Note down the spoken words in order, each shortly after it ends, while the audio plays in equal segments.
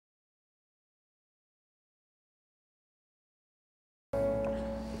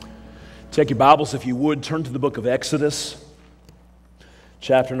Take your Bibles, if you would, turn to the book of Exodus,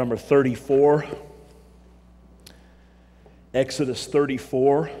 chapter number 34. Exodus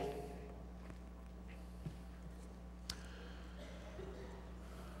 34.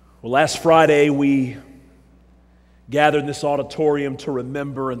 Well, last Friday we gathered in this auditorium to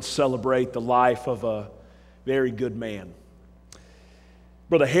remember and celebrate the life of a very good man.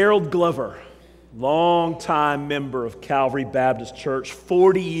 Brother Harold Glover, longtime member of Calvary Baptist Church,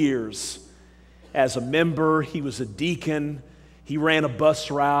 40 years as a member. He was a deacon. He ran a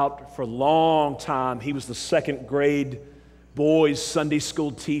bus route for a long time. He was the second grade boys Sunday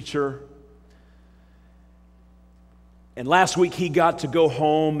school teacher. And last week he got to go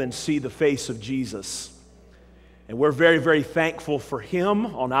home and see the face of Jesus. And we're very, very thankful for him.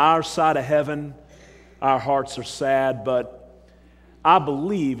 On our side of heaven, our hearts are sad, but I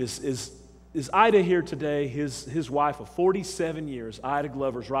believe is Ida here today? His wife of 47 years, Ida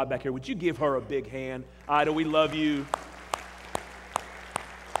Glover's right back here. Would you give her a big hand? Ida, we love you.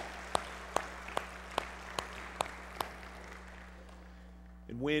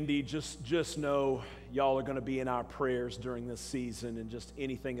 And Wendy, just know y'all are going to be in our prayers during this season and just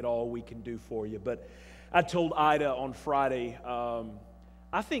anything at all we can do for you. But I told Ida on Friday,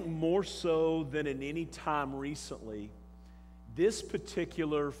 I think more so than in any time recently, this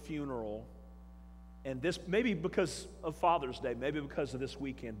particular funeral, and this maybe because of Father's Day, maybe because of this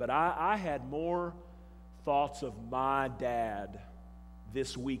weekend, but I had more thoughts of my dad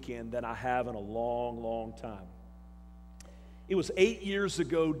this weekend than I have in a long, long time. It was 8 years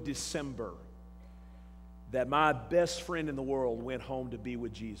ago December that my best friend in the world went home to be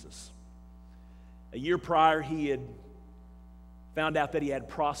with Jesus. A year prior, he had found out that he had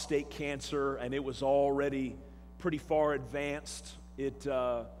prostate cancer, and it was already pretty far advanced. It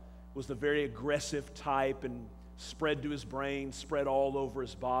was the very aggressive type and spread to his brain, spread all over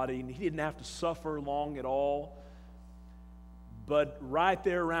his body, and he didn't have to suffer long at all. But right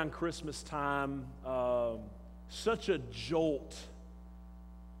there around Christmas time, such a jolt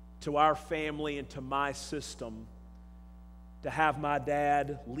to our family and to my system to have my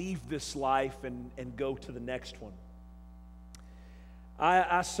dad leave this life and go to the next one.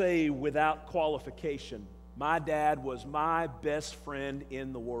 I say without qualification, my dad was my best friend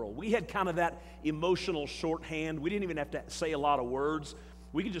in the world. We had kind of that emotional shorthand. We didn't even have to say a lot of words.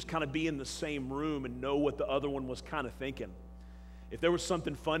 We could just kind of be in the same room and know what the other one was kind of thinking. If there was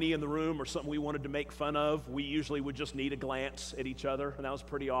something funny in the room or something we wanted to make fun of, we usually would just need a glance at each other, and that was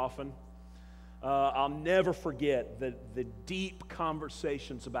pretty often. I'll never forget the deep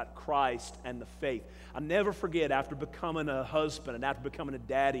conversations about Christ and the faith. I'll never forget after becoming a husband and after becoming a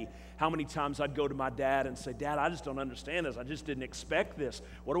daddy, how many times I'd go to my dad and say, "Dad, I just don't understand this. I just didn't expect this.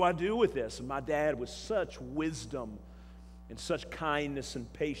 What do I do with this?" And my dad, with such wisdom and such kindness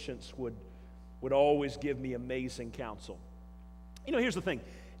and patience, would always give me amazing counsel. You know, here's the thing.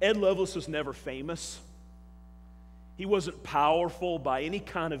 Ed Loveless was never famous. He wasn't powerful by any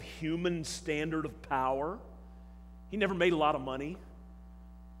kind of human standard of power. He never made a lot of money.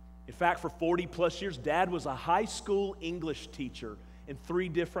 In fact, for 40 plus years, Dad was a high school English teacher in 3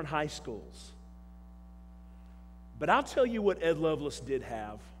 different high schools. But I'll tell you what Ed Loveless did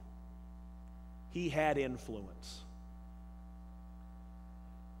have. He had influence.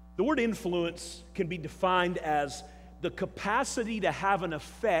 The word influence can be defined as the capacity to have an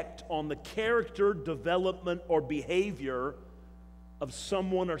effect on the character, development, or behavior of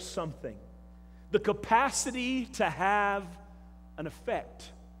someone or something. The capacity to have an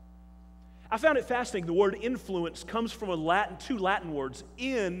effect. I found it fascinating. The word influence comes from two Latin words,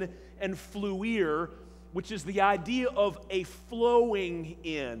 in and fluere, which is the idea of a flowing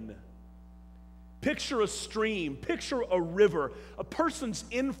in. Picture a stream, picture a river. A person's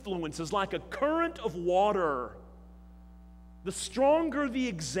influence is like a current of water. The stronger the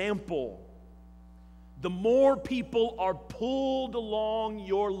example, the more people are pulled along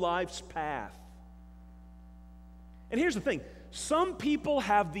your life's path. And here's the thing. Some people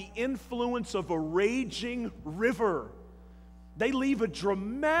have the influence of a raging river. They leave a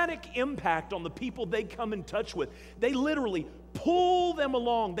dramatic impact on the people they come in touch with. They literally pull them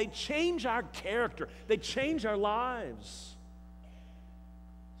along. They change our character. They change our lives.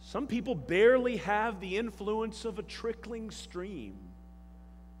 Some people barely have the influence of a trickling stream,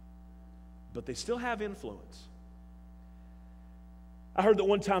 but they still have influence. I heard that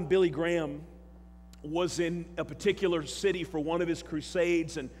one time Billy Graham was in a particular city for one of his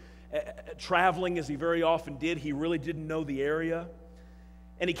crusades, and traveling as he very often did, he really didn't know the area.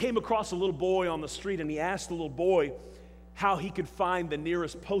 And he came across a little boy on the street, and he asked the little boy how he could find the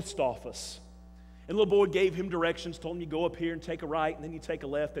nearest post office. And the little boy gave him directions, told him you go up here and take a right, and then you take a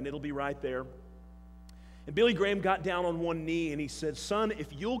left, and it'll be right there. And Billy Graham got down on one knee and he said, "Son, if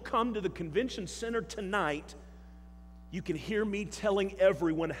you'll come to the convention center tonight, you can hear me telling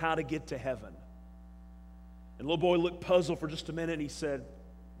everyone how to get to heaven." And the little boy looked puzzled for just a minute and he said,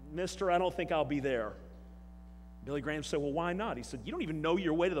 "Mister, I don't think I'll be there." Billy Graham said, "Well, why not?" He said, "You don't even know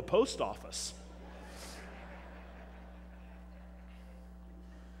your way to the post office."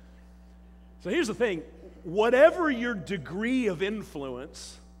 So here's the thing. Whatever your degree of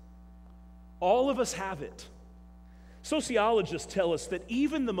influence, all of us have it. Sociologists tell us that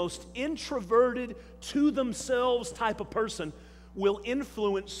even the most introverted, to themselves type of person will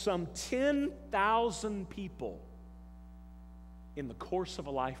influence some 10,000 people in the course of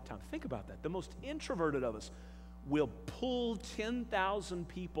a lifetime. Think about that. The most introverted of us will pull 10,000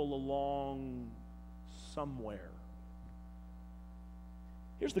 people along somewhere.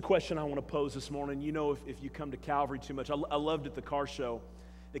 Here's the question I want to pose this morning. You know, if you come to Calvary too much, I loved at the car show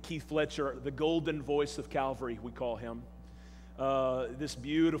that Keith Fletcher, the golden voice of Calvary, we call him, this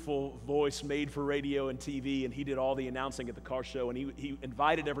beautiful voice made for radio and TV, and he did all the announcing at the car show, and he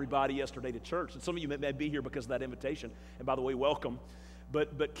invited everybody yesterday to church. And some of you may be here because of that invitation, and by the way, welcome.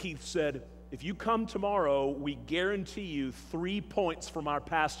 But Keith said, if you come tomorrow, we guarantee you 3 points from our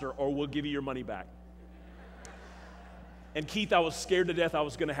pastor, or we'll give you your money back. And Keith, I was scared to death I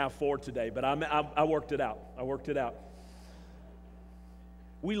was going to have 4 today, but I worked it out.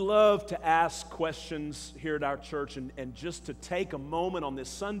 We love to ask questions here at our church and just to take a moment on this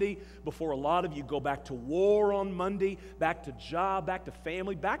Sunday before a lot of you go back to war on Monday, back to job, back to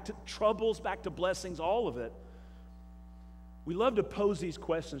family, back to troubles, back to blessings, all of it. We love to pose these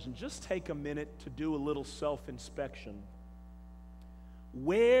questions and just take a minute to do a little self-inspection.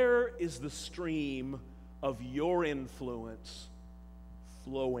 Where is the stream of your influence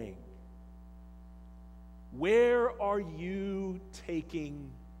flowing? Where are you taking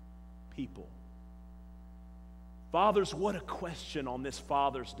people? Fathers, what a question on this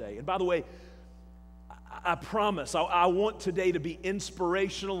Father's Day. And by the way, I promise, I want today to be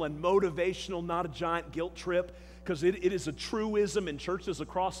inspirational and motivational, not a giant guilt trip, because it is a truism in churches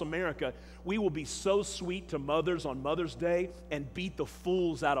across America. We will be so sweet to mothers on Mother's Day and beat the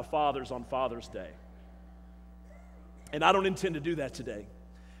fools out of fathers on Father's Day. And I don't intend to do that today.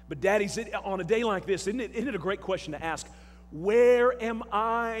 But daddies, on a day like this, isn't it a great question to ask? Where am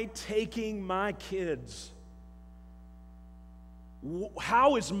I taking my kids?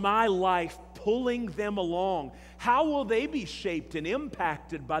 How is my life pulling them along? How will they be shaped and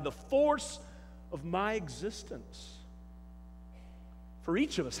impacted by the force of my existence? For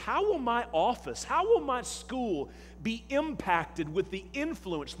each of us, how will my office, how will my school be impacted with the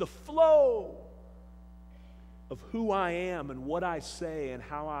influence, the flow of who I am and what I say and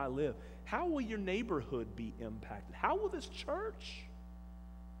how I live? How will your neighborhood be impacted? How will this church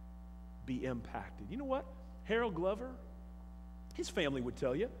be impacted? You know what? Harold Glover, his family would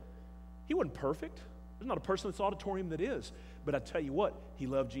tell you, he wasn't perfect. There's not a person in this auditorium that is. But I tell you what, he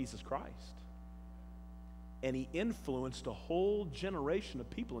loved Jesus Christ. And he influenced a whole generation of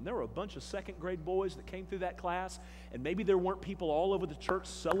people. And there were a bunch of second grade boys that came through that class. And maybe there weren't people all over the church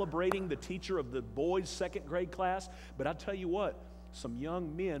celebrating the teacher of the boys' second grade class. But I tell you what, some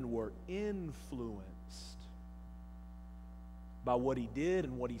young men were influenced by what he did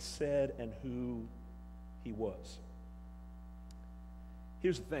and what he said and who he was.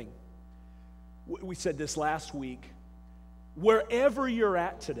 Here's the thing. We said this last week. Wherever you're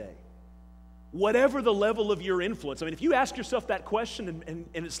at today, whatever the level of your influence, I mean, if you ask yourself that question and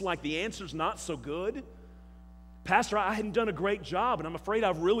it's like the answer's not so good, Pastor, I hadn't done a great job, and I'm afraid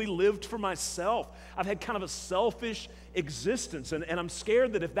I've really lived for myself. I've had kind of a selfish existence, and I'm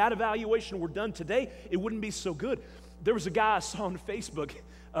scared that if that evaluation were done today, it wouldn't be so good. There was a guy I saw on Facebook,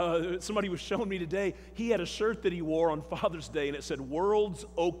 somebody was showing me today, he had a shirt that he wore on Father's Day, and it said, "World's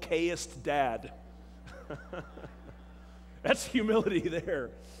okayest dad." That's humility there.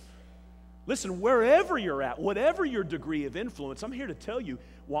 Listen, wherever you're at, whatever your degree of influence, I'm here to tell you,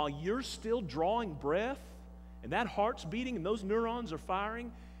 while you're still drawing breath, and that heart's beating and those neurons are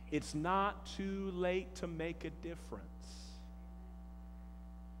firing, it's not too late to make a difference.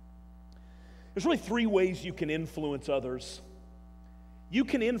 There's really 3 ways you can influence others. You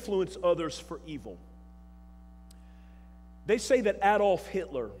can influence others for evil. They say that Adolf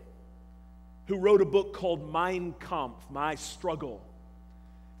Hitler, who wrote a book called Mein Kampf, My Struggle,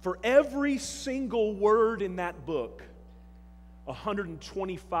 for every single word in that book,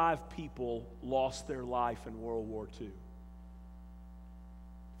 125 people lost their life in World War II.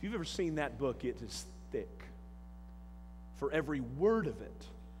 If you've ever seen that book, it is thick. For every word of it,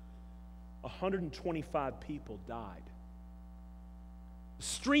 125 people died. The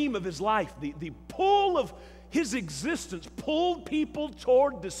stream of his life, the pull of his existence pulled people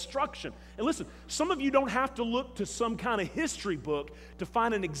toward destruction. And listen, some of you don't have to look to some kind of history book to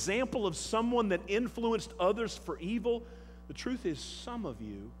find an example of someone that influenced others for evil. The truth is, some of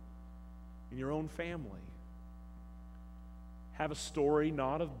you in your own family have a story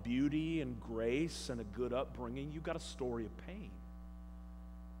not of beauty and grace and a good upbringing. You've got a story of pain.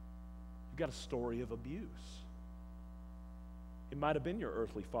 You've got a story of abuse. It might have been your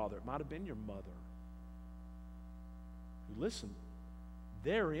earthly father. It might have been your mother. Listen,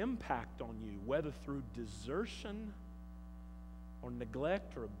 their impact on you, whether through desertion or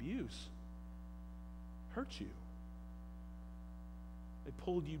neglect or abuse, hurt you. They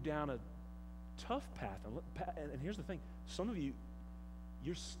pulled you down a tough path. And here's the thing, some of you,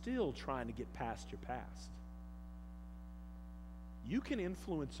 you're still trying to get past your past. You can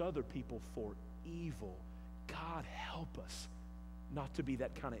influence other people for evil. God help us not to be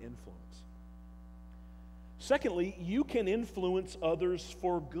that kind of influence. Secondly, you can influence others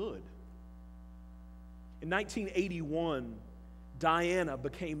for good. In 1981, Diana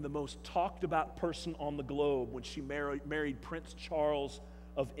became the most talked about person on the globe when she married Prince Charles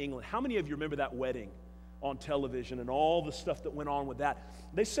of England. How many of you remember that wedding on television and all the stuff that went on with that?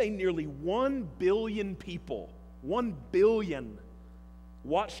 They say nearly 1 billion people, 1 billion,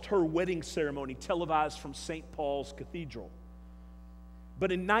 watched her wedding ceremony televised from St. Paul's Cathedral.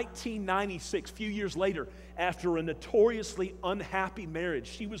 But in 1996, a few years later, after a notoriously unhappy marriage,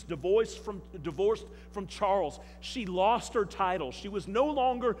 she was divorced from Charles. She lost her title. She was no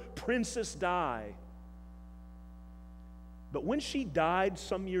longer Princess Di. But when she died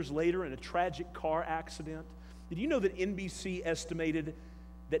some years later in a tragic car accident, did you know that NBC estimated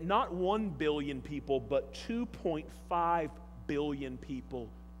that not 1 billion people, but 2.5 billion people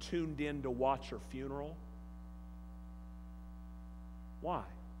tuned in to watch her funeral? Why?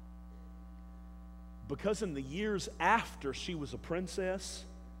 Because in the years after she was a princess,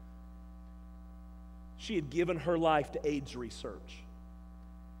 she had given her life to AIDS research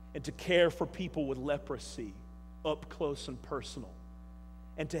and to care for people with leprosy up close and personal,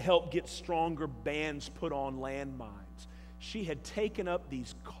 and to help get stronger bans put on landmines. She had taken up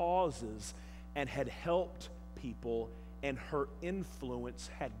these causes and had helped people, and her influence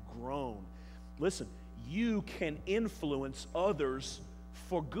had grown. Listen, you can influence others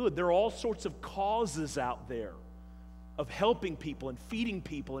for good. There are all sorts of causes out there of helping people and feeding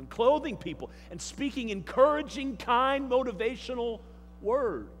people and clothing people and speaking encouraging, kind, motivational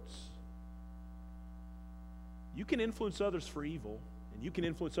words. You can influence others for evil, and you can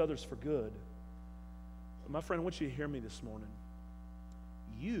influence others for good. But my friend, I want you to hear me this morning.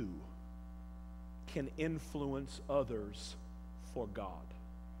 You can influence others for God.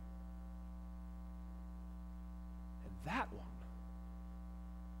 And that one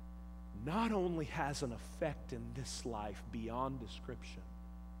not only has an effect in this life beyond description,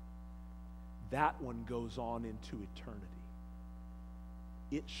 that one goes on into eternity.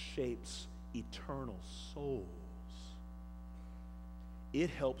 It shapes eternal souls. It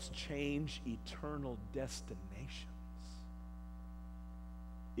helps change eternal destinations.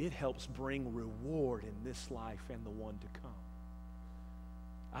 It helps bring reward in this life and the one to come.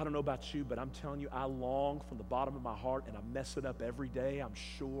 I don't know about you, but I'm telling you, I long from the bottom of my heart, and I mess it up every day, I'm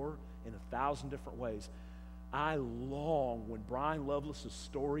sure, in 1,000 different ways. I long when Brian Loveless's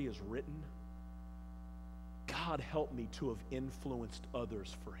story is written, God help me to have influenced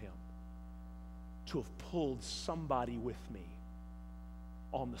others for him, to have pulled somebody with me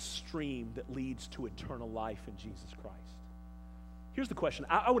on the stream that leads to eternal life in Jesus Christ. Here's the question.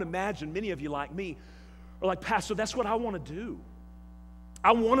 I would imagine many of you like me are like, Pastor, that's what I want to do.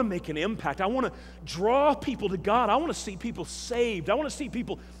 I want to make an impact. I want to draw people to God. I want to see people saved. I want to see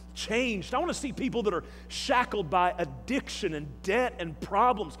people changed. I want to see people that are shackled by addiction and debt and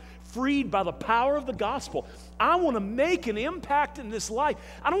problems freed by the power of the gospel. I want to make an impact in this life.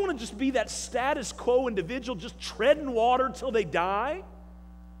 I don't want to just be that status quo individual just treading water till they die.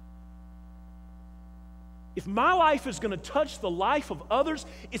 If my life is going to touch the life of others,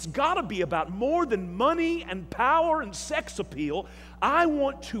 it's got to be about more than money and power and sex appeal. I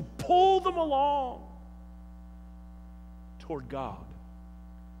want to pull them along toward God.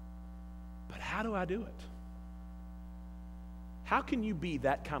 But how do I do it? How can you be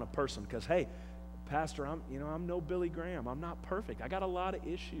that kind of person? Because, hey, Pastor, I'm no Billy Graham. I'm not perfect. I got a lot of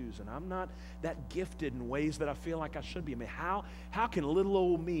issues, and I'm not that gifted in ways that I feel like I should be. I mean, how can little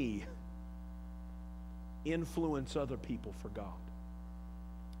old me influence other people for God?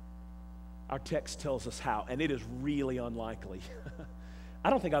 Our text tells us how, and it is really unlikely. I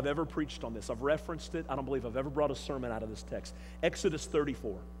don't think I've ever preached on this. I've referenced it. I don't believe I've ever brought a sermon out of this text. Exodus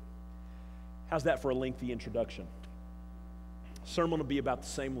 34. How's that for a lengthy introduction? Sermon will be about the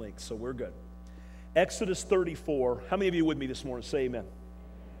same length, so we're good. Exodus 34. How many of you with me this morning? Say amen.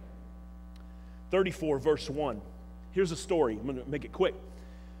 34, verse 1. Here's a story. I'm going to make it quick.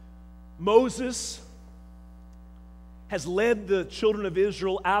 Moses has led the children of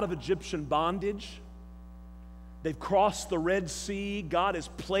Israel out of Egyptian bondage. They've crossed the Red Sea. God has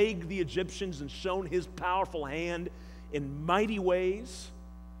plagued the Egyptians and shown his powerful hand in mighty ways.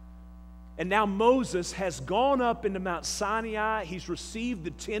 And now Moses has gone up into Mount Sinai. He's received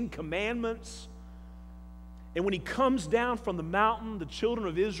the 10 Commandments. And when he comes down from the mountain, the children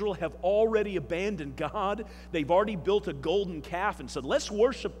of Israel have already abandoned God. They've already built a golden calf and said, let's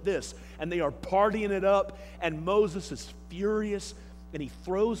worship this. And they are partying it up. And Moses is furious. And he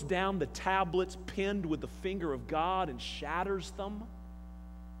throws down the tablets pinned with the finger of God and shatters them.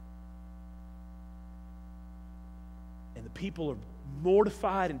 And the people are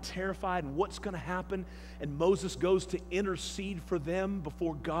mortified and terrified, and what's going to happen? And Moses goes to intercede for them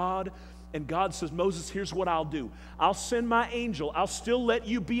before God, and God says, Moses, here's what I'll do. I'll send my angel. I'll still let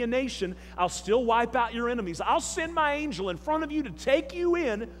you be a nation. I'll still wipe out your enemies. I'll send my angel in front of you to take you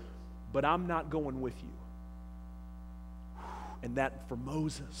in, but I'm not going with you. And that, for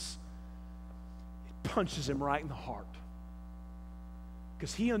Moses, it punches him right in the heart,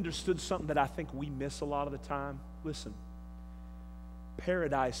 because he understood something that I think we miss a lot of the time. Listen,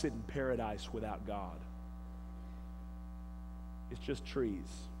 paradise isn't paradise without God. It's just trees.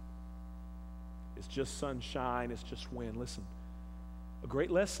 It's just sunshine. It's just wind. Listen, a great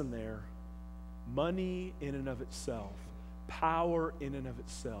lesson there. Money in and of itself, power in and of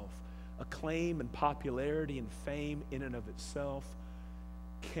itself, acclaim and popularity and fame in and of itself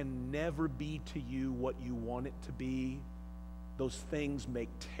can never be to you what you want it to be. Those things make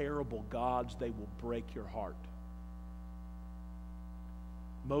terrible gods. They will break your heart.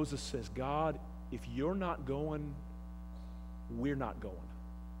 Moses says, God, if you're not going, we're not going.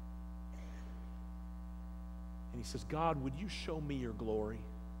 And he says, God, would you show me your glory?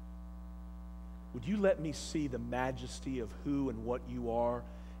 Would you let me see the majesty of who and what you are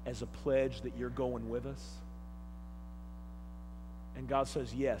as a pledge that you're going with us? And God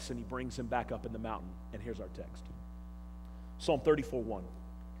says yes, and he brings him back up in the mountain. And here's our text. Psalm 34:1.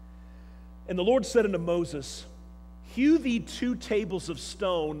 And the Lord said unto Moses, hew thee 2 tables of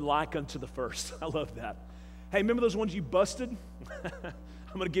stone like unto the first. I love that. Hey, remember those ones you busted? I'm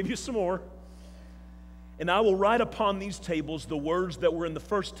going to give you some more. And I will write upon these tables the words that were in the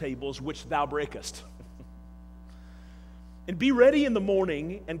first tables, which thou breakest. And be ready in the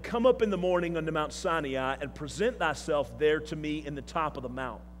morning, and come up in the morning unto Mount Sinai, and present thyself there to me in the top of the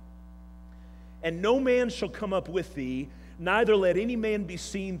mount. And no man shall come up with thee, neither let any man be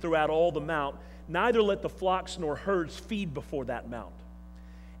seen throughout all the mount, neither let the flocks nor herds feed before that mount.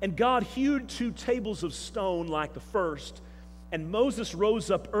 And God hewed 2 tables of stone like the first, and Moses rose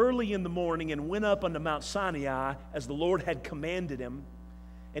up early in the morning and went up unto Mount Sinai as the Lord had commanded him,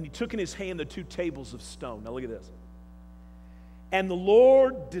 and he took in his hand the 2 tables of stone. Now look at this. And the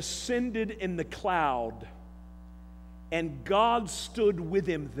Lord descended in the cloud, and God stood with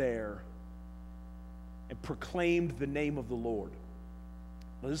him there and proclaimed the name of the Lord.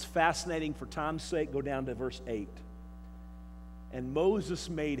 Now, this is fascinating. For time's sake, go down to verse 8. And Moses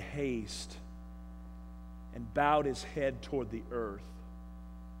made haste and bowed his head toward the earth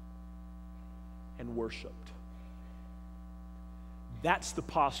and worshiped. That's the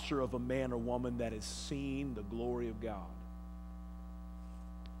posture of a man or woman that has seen the glory of God.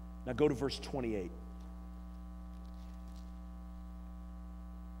 Now go to verse 28.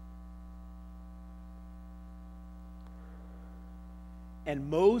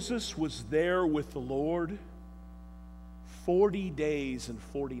 And Moses was there with the Lord 40 days and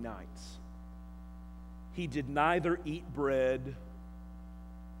 40 nights. He did neither eat bread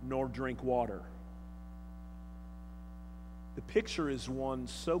nor drink water. The picture is one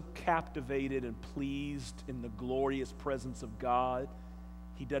so captivated and pleased in the glorious presence of God,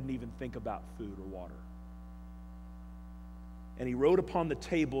 he doesn't even think about food or water. And he wrote upon the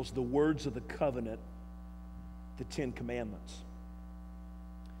tables the words of the covenant, the 10 Commandments.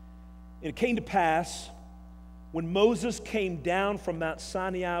 And it came to pass, when Moses came down from Mount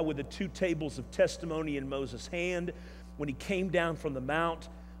Sinai with the 2 tables of testimony in Moses' hand, when he came down from the mount,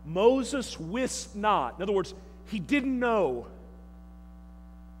 Moses wist not. In other words, he didn't know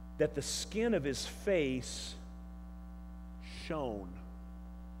that the skin of his face shone,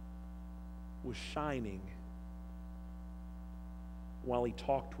 was shining while he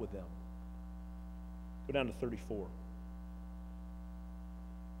talked with them. Go down to 34.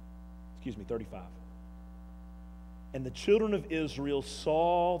 35. And the children of Israel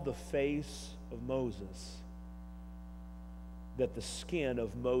saw the face of Moses, that the skin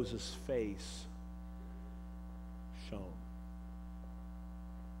of Moses' face shone.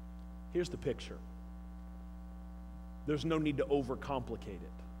 Here's the picture. There's no need to overcomplicate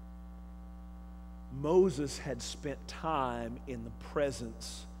it. Moses had spent time in the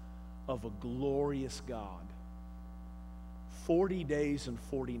presence of a glorious God, 40 days and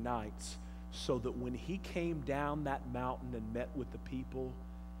 40 nights, so that when he came down that mountain and met with the people,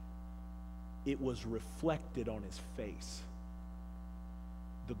 it was reflected on his face.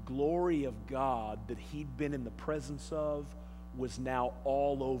 The glory of God that he'd been in the presence of was now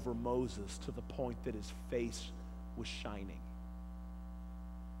all over Moses, to the point that his face was shining.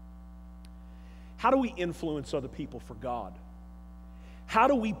 How do we influence other people for God? How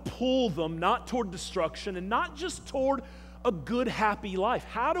do we pull them not toward destruction and not just toward a good, happy life?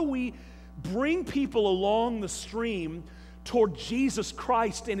 How do we bring people along the stream toward Jesus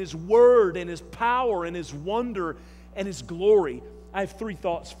Christ and His Word and His power and His wonder and His glory? I have 3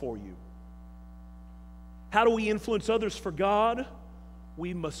 thoughts for you. How do we influence others for God?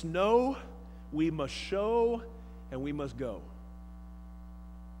 We must know, we must show, and we must go.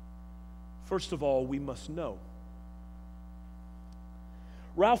 First of all, we must know.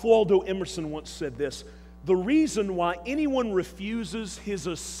 Ralph Waldo Emerson once said this: the reason why anyone refuses his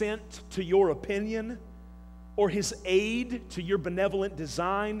assent to your opinion or his aid to your benevolent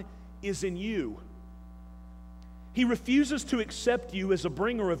design is in you. He refuses to accept you as a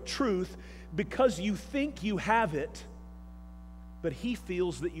bringer of truth because you think you have it, but he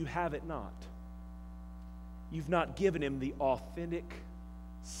feels that you have it not. You've not given him the authentic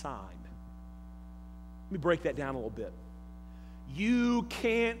sign. Let me break that down a little bit. You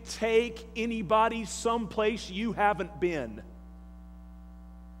can't take anybody someplace you haven't been.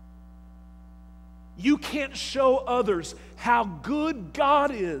 You can't show others how good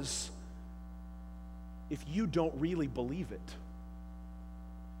God is if you don't really believe it.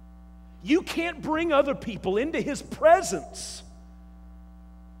 You can't bring other people into His presence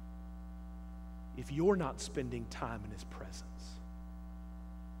if you're not spending time in His presence.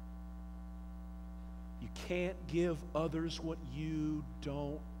 You can't give others what you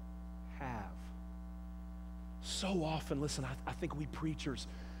don't have. So often, listen, I think we preachers,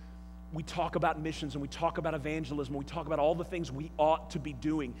 we talk about missions and we talk about evangelism, we talk about all the things we ought to be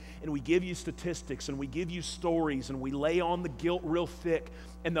doing, and we give you statistics and we give you stories and we lay on the guilt real thick,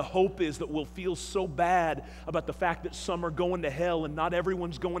 and the hope is that we'll feel so bad about the fact that some are going to hell and not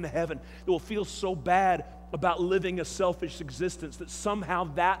everyone's going to heaven, that we'll feel so bad about living a selfish existence that somehow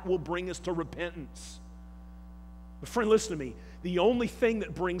that will bring us to repentance. But friend, listen to me. The only thing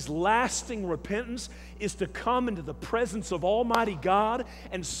that brings lasting repentance is to come into the presence of Almighty God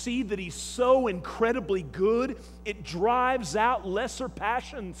and see that He's so incredibly good, it drives out lesser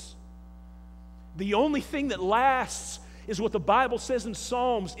passions. The only thing that lasts is what the Bible says in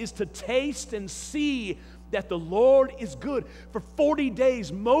Psalms, is to taste and see that the Lord is good. For 40 days,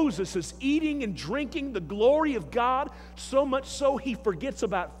 Moses is eating and drinking the glory of God, so much so he forgets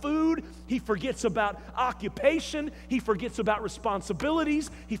about food, he forgets about occupation, he forgets about responsibilities,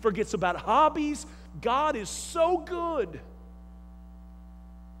 he forgets about hobbies. God is so good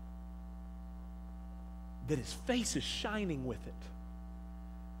that His face is shining with it.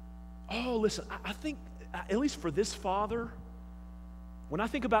 Oh, listen, I think, at least for this father, when I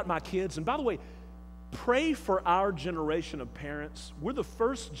think about my kids, and by the way, pray for our generation of parents. We're the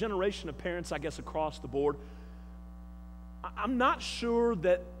first generation of parents, I guess, across the board. I'm not sure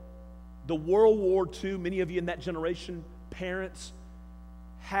that the World War II, many of you in that generation, parents,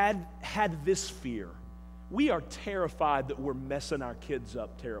 had this fear. We are terrified that we're messing our kids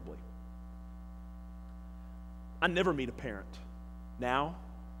up terribly. I never meet a parent now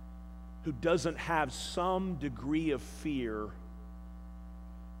who doesn't have some degree of fear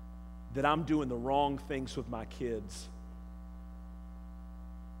that I'm doing the wrong things with my kids,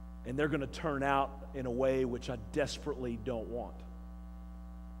 and they're going to turn out in a way which I desperately don't want.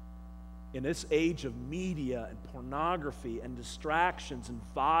 In this age of media and pornography and distractions and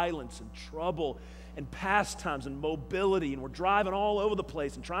violence and trouble and pastimes and mobility, and we're driving all over the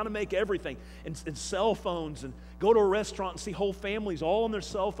place and trying to make everything, and cell phones, and go to a restaurant and see whole families all on their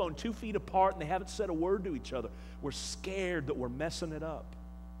cell phone 2 feet apart and they haven't said a word to each other. We're scared that we're messing it up.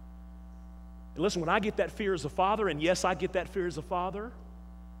 And listen, when I get that fear as a father, and yes, I get that fear as a father,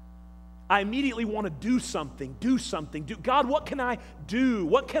 I immediately want to do something. God, what can I do?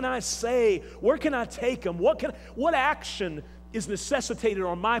 What can I say? Where can I take them? What action is necessitated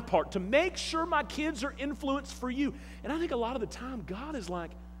on my part to make sure my kids are influenced for you? And I think a lot of the time, God is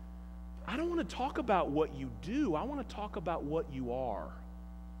like, I don't want to talk about what you do. I want to talk about what you are.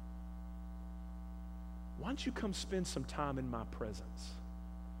 Why don't you come spend some time in my presence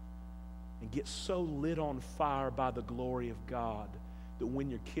and get so lit on fire by the glory of God that when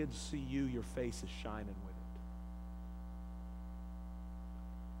your kids see you, your face is shining with it.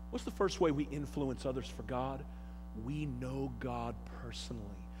 What's the first way we influence others for God? We know God personally.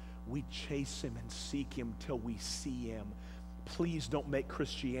 We chase Him and seek Him till we see Him. Please don't make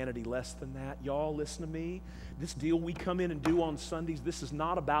Christianity less than that. Y'all, listen to me. This deal we come in and do on Sundays, this is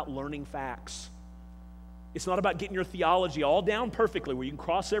not about learning facts. It's not about getting your theology all down perfectly where you can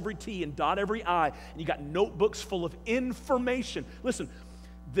cross every T and dot every I, and you got notebooks full of information. Listen,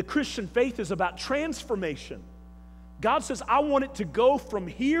 the Christian faith is about transformation. God says, I want it to go from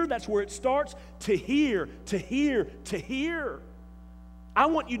here, that's where it starts, to here, to here, to here. I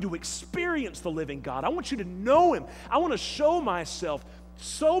want you to experience the living God. I want you to know Him. I want to show myself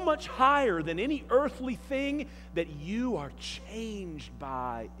so much higher than any earthly thing that you are changed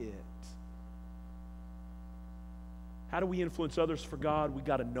by it. How do we influence others for God? We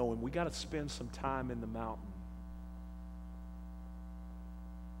got to know Him. We got to spend some time in the mountain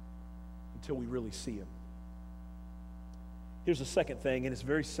until we really see Him. Here's the second thing, and it's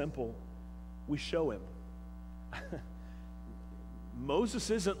very simple. We show Him. Moses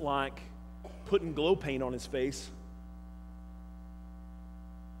isn't like putting glow paint on his face.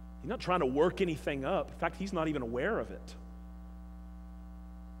 He's not trying to work anything up. In fact, he's not even aware of it.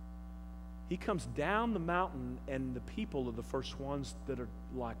 He comes down the mountain, and the people are the first ones that are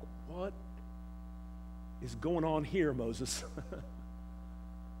like, what is going on here, Moses?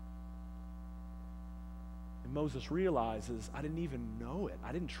 And Moses realizes, I didn't even know it.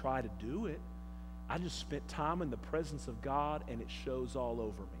 I didn't try to do it. I just spent time in the presence of God, and it shows all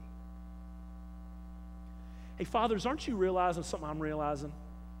over me. Hey, fathers, aren't you realizing something I'm realizing?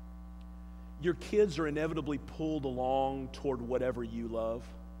 Your kids are inevitably pulled along toward whatever you love.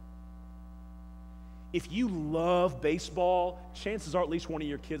 If you love baseball, chances are at least one of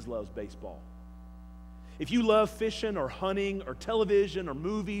your kids loves baseball. If you love fishing or hunting or television or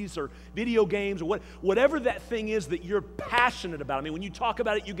movies or video games or whatever that thing is that you're passionate about, I mean, when you talk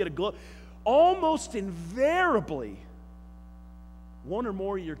about it, you get a glow. Almost invariably, one or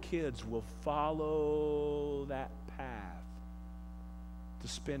more of your kids will follow that path to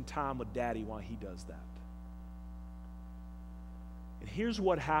spend time with Daddy while he does that. And here's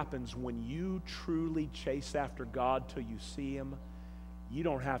what happens when you truly chase after God till you see Him. You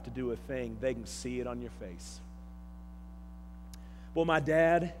don't have to do a thing. They can see it on your face. Well, my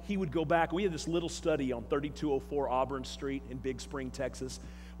dad, he would go back. We had this little study on 3204 Auburn Street in Big Spring, Texas.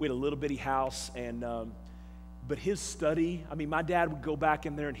 We had a little bitty house, and but his study, I mean, my dad would go back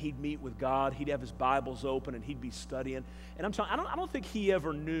in there and he'd meet with God. He'd have his Bibles open and he'd be studying. And I'm telling you, I don't think he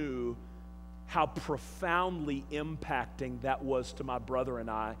ever knew how profoundly impacting that was to my brother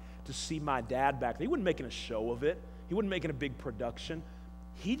and I to see my dad back there. He wasn't making a show of it. He wasn't making a big production.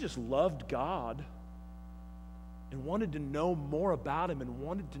 He just loved God and wanted to know more about Him and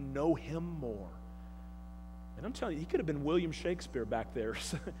wanted to know Him more. And I'm telling you, he could have been William Shakespeare back there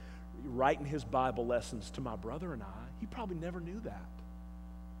writing his Bible lessons to my brother and I. He probably never knew that.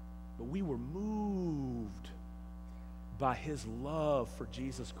 But we were moved by his love for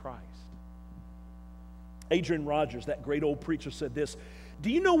Jesus Christ. Adrian Rogers, that great old preacher, said this: do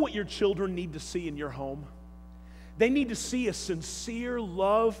you know what your children need to see in your home? They need to see a sincere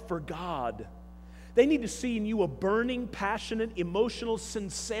love for God. They need to see in you a burning, passionate, emotional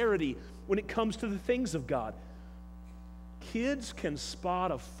sincerity when it comes to the things of God. Kids can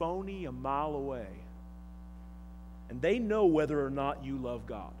spot a phony a mile away, and they know whether or not you love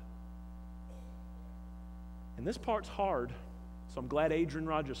God. And this part's hard, so I'm glad Adrian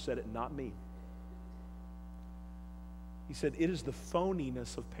Rogers said it, not me. He said, it is the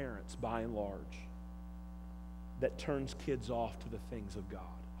phoniness of parents, by and large, that turns kids off to the things of God.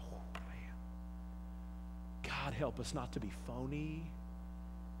 Oh, man. God help us not to be phony.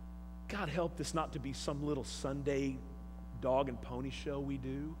 God help this not to be some little Sunday dog and pony show we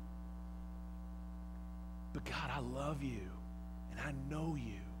do. But God, I love you, and I know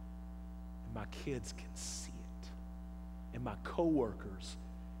you, and my kids can see it. And my coworkers,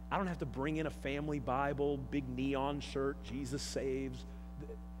 I don't have to bring in a family Bible, big neon shirt, Jesus saves.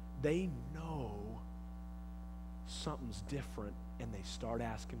 They know something's different, and they start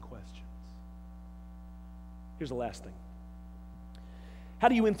asking questions. Here's the last thing. How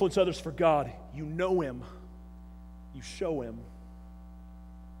do you influence others for God? You know Him. You show Him.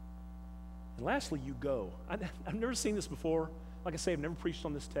 And lastly, you go. I've never seen this before. Like I say, I've never preached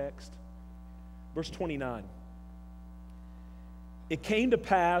on this text. Verse 29. It came to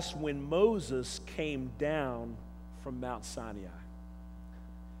pass when Moses came down from Mount Sinai.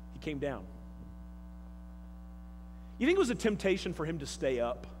 He came down. You think it was a temptation for him to stay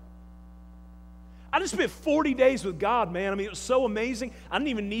up? I just spent 40 days with God, man. I mean, it was so amazing. I didn't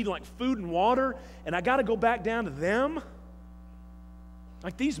even need like food and water, and I got to go back down to them.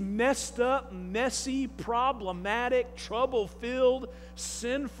 Like these messed up, messy, problematic, trouble-filled,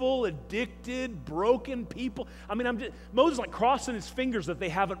 sinful, addicted, broken people. I mean, Moses like crossing his fingers that they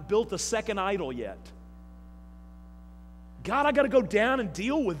haven't built a second idol yet. God, I got to go down and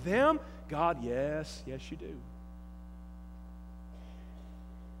deal with them. God, yes, yes you do.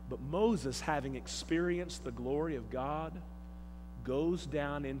 But Moses, having experienced the glory of God, goes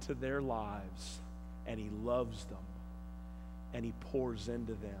down into their lives and he loves them and he pours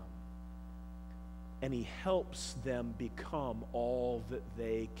into them and he helps them become all that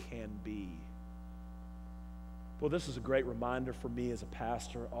they can be. Well, this is a great reminder for me as a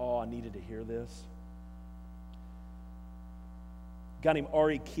pastor. Oh, I needed to hear this. A guy named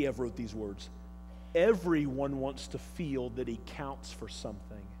Ari Kiev wrote these words. Everyone wants to feel that he counts for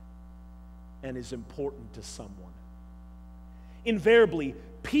something and is important to someone. Invariably,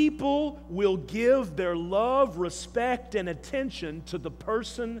 people will give their love, respect, and attention to the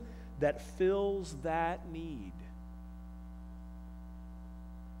person that fills that need.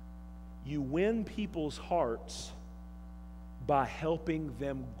 You win people's hearts by helping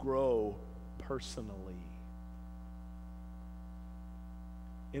them grow personally.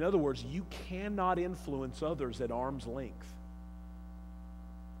 In other words, you cannot influence others at arm's length.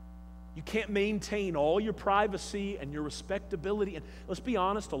 You can't maintain all your privacy and your respectability. And let's be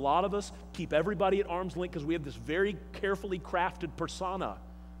honest, a lot of us keep everybody at arm's length because we have this very carefully crafted persona.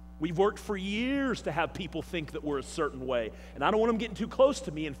 We've worked for years to have people think that we're a certain way. And I don't want them getting too close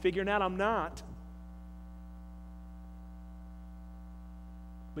to me and figuring out I'm not.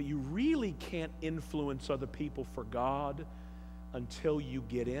 But you really can't influence other people for God until you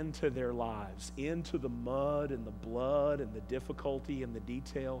get into their lives, into the mud and the blood and the difficulty and the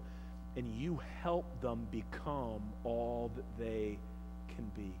detail, and you help them become all that they can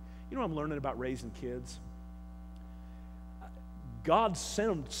be. You know what I'm learning about raising kids? God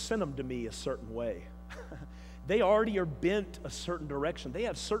sent them to me a certain way. They already are bent a certain direction. They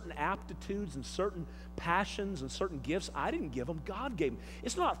have certain aptitudes and certain passions and certain gifts I didn't give them, God gave them.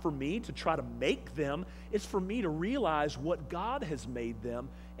 It's not for me to try to make them. It's for me to realize what God has made them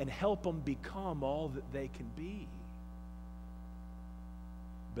and help them become all that they can be.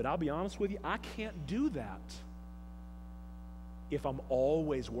 But I'll be honest with you, I can't do that if I'm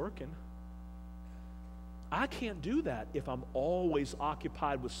always working. I can't do that if I'm always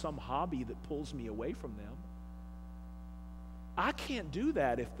occupied with some hobby that pulls me away from them. I can't do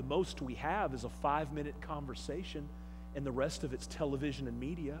that if the most we have is a 5-minute conversation and the rest of it's television and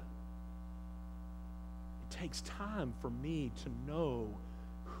media. It takes time for me to know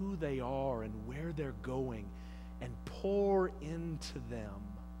who they are and where they're going and pour into them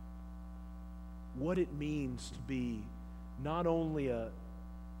what it means to be not only a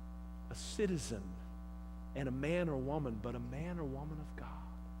citizen and a man or woman, but a man or woman of God.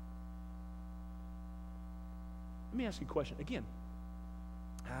 Let me ask you a question. Again,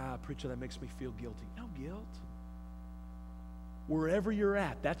 preacher, that makes me feel guilty. No guilt. Wherever you're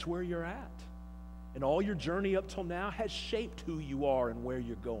at, that's where you're at. And all your journey up till now has shaped who you are and where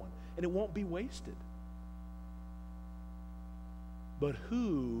you're going. And it won't be wasted. But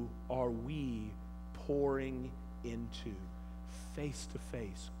who are we pouring into, face to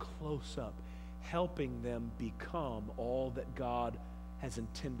face, close up, helping them become all that God has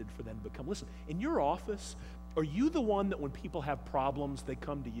intended for them to become? Listen, in your office, are you the one that when people have problems, they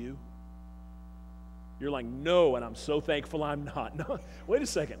come to you? You're like, no, and I'm so thankful I'm not. No, wait a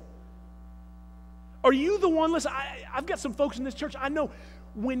second. Are you the one, listen, I've got some folks in this church, I know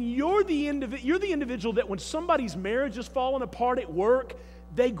when you're the individual that when somebody's marriage is falling apart at work,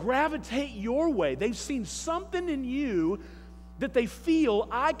 they gravitate your way. They've seen something in you that they feel,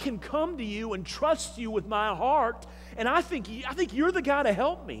 I can come to you and trust you with my heart, and I think you're the guy to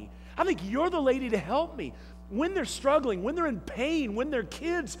help me. I think you're the lady to help me. When they're struggling, when they're in pain, when their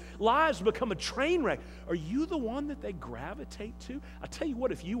kids' lives become a train wreck, are you the one that they gravitate to? I tell you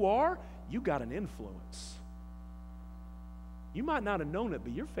what, if you are, you got an influence. You might not have known it,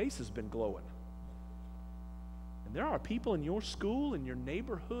 but your face has been glowing. And there are people in your school, in your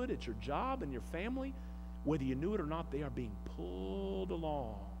neighborhood, at your job, in your family, whether you knew it or not, they are being pulled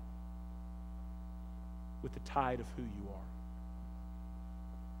along with the tide of who you are.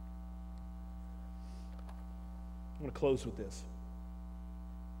 I want to close with this.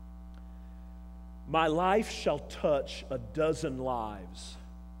 My life shall touch a dozen lives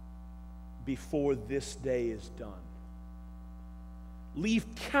before this day is done. Leave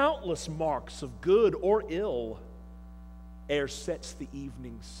countless marks of good or ill ere sets the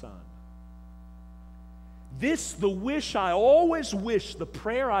evening sun. This the wish I always wish, the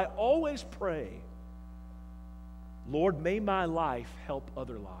prayer I always pray. Lord, may my life help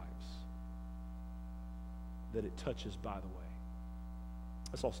other lives that it touches by the way.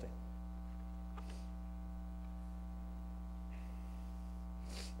 Let's all stand.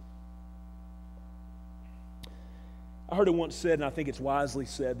 I heard it once said, and I think it's wisely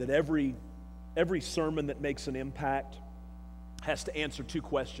said, that every sermon that makes an impact has to answer two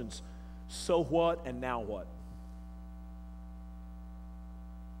questions: so what and now what?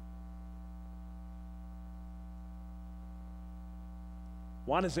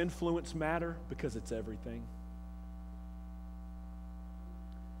 Why does influence matter? Because it's everything.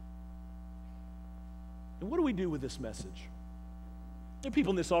 And what do we do with this message? There are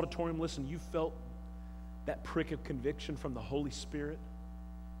people in this auditorium, listen, you felt that prick of conviction from the Holy Spirit.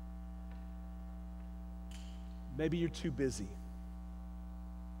 Maybe you're too busy.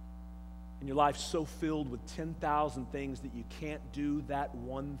 And your life's so filled with 10,000 things that you can't do that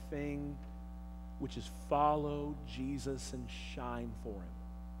one thing, which is follow Jesus and shine for Him.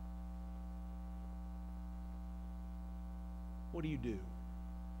 What do you do?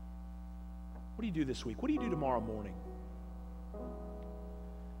 What do you do this week? What do you do tomorrow morning?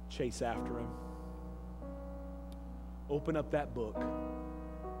 Chase after Him. Open up that book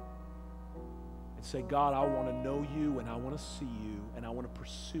and say, God, I want to know you and I want to see you and I want to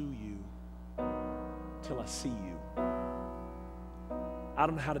pursue you till I see you. I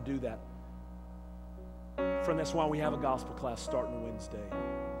don't know how to do that. Friend, that's why we have a gospel class starting Wednesday.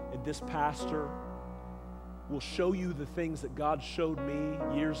 And this pastor will show you the things that God showed me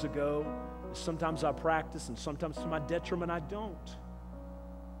years ago. Sometimes I practice and sometimes to my detriment I don't.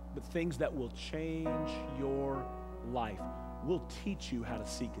 But things that will change your life. We'll teach you how to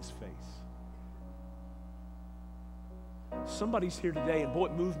seek His face. Somebody's here today, and boy,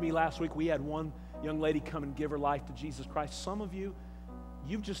 it moved me last week. We had one young lady come and give her life to Jesus Christ. Some of you,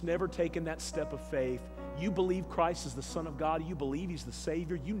 you've just never taken that step of faith. You believe Christ is the Son of God. You believe He's the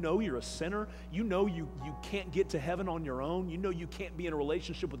Savior. You know you're a sinner. You know you can't get to heaven on your own. You know you can't be in a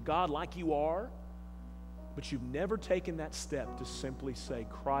relationship with God like you are. But you've never taken that step to simply say,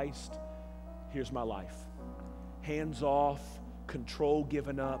 Christ, here's my life. Hands off, control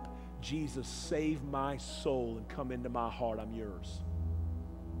given up. Jesus, save my soul and come into my heart. I'm yours.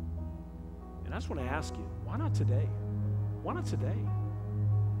 And I just want to ask you, why not today? Why not today?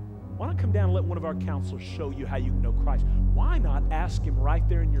 Why not come down and let one of our counselors show you how you can know Christ? Why not ask Him right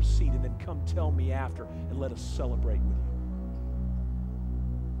there in your seat and then come tell me after and let us celebrate with you?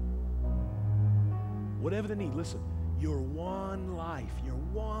 Whatever the need, listen, your one life, your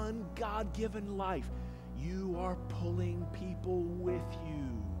one God-given life, you are pulling people with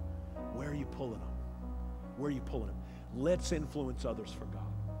you. Where are you pulling them? Where are you pulling them? Let's influence others for God.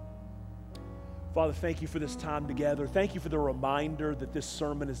 Father, thank you for this time together. Thank you for the reminder that this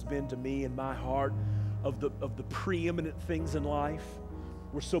sermon has been to me in my heart of the preeminent things in life.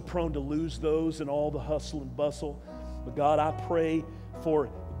 We're so prone to lose those in all the hustle and bustle. But God, I pray for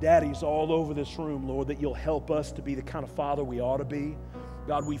daddies all over this room, Lord, that you'll help us to be the kind of father we ought to be.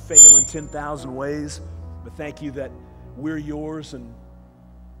 God, we fail in 10,000 ways, but thank you that we're yours, and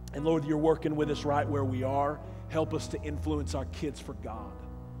Lord, you're working with us right where we are. Help us to influence our kids for God.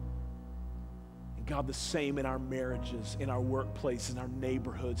 And God, the same in our marriages, in our workplace, in our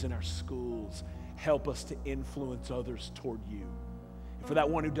neighborhoods, in our schools. Help us to influence others toward you. And for that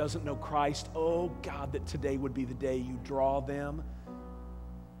one who doesn't know Christ, oh God, that today would be the day you draw them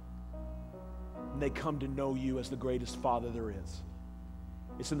and they come to know you as the greatest Father there is.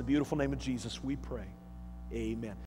 It's in the beautiful name of Jesus we pray. Amen.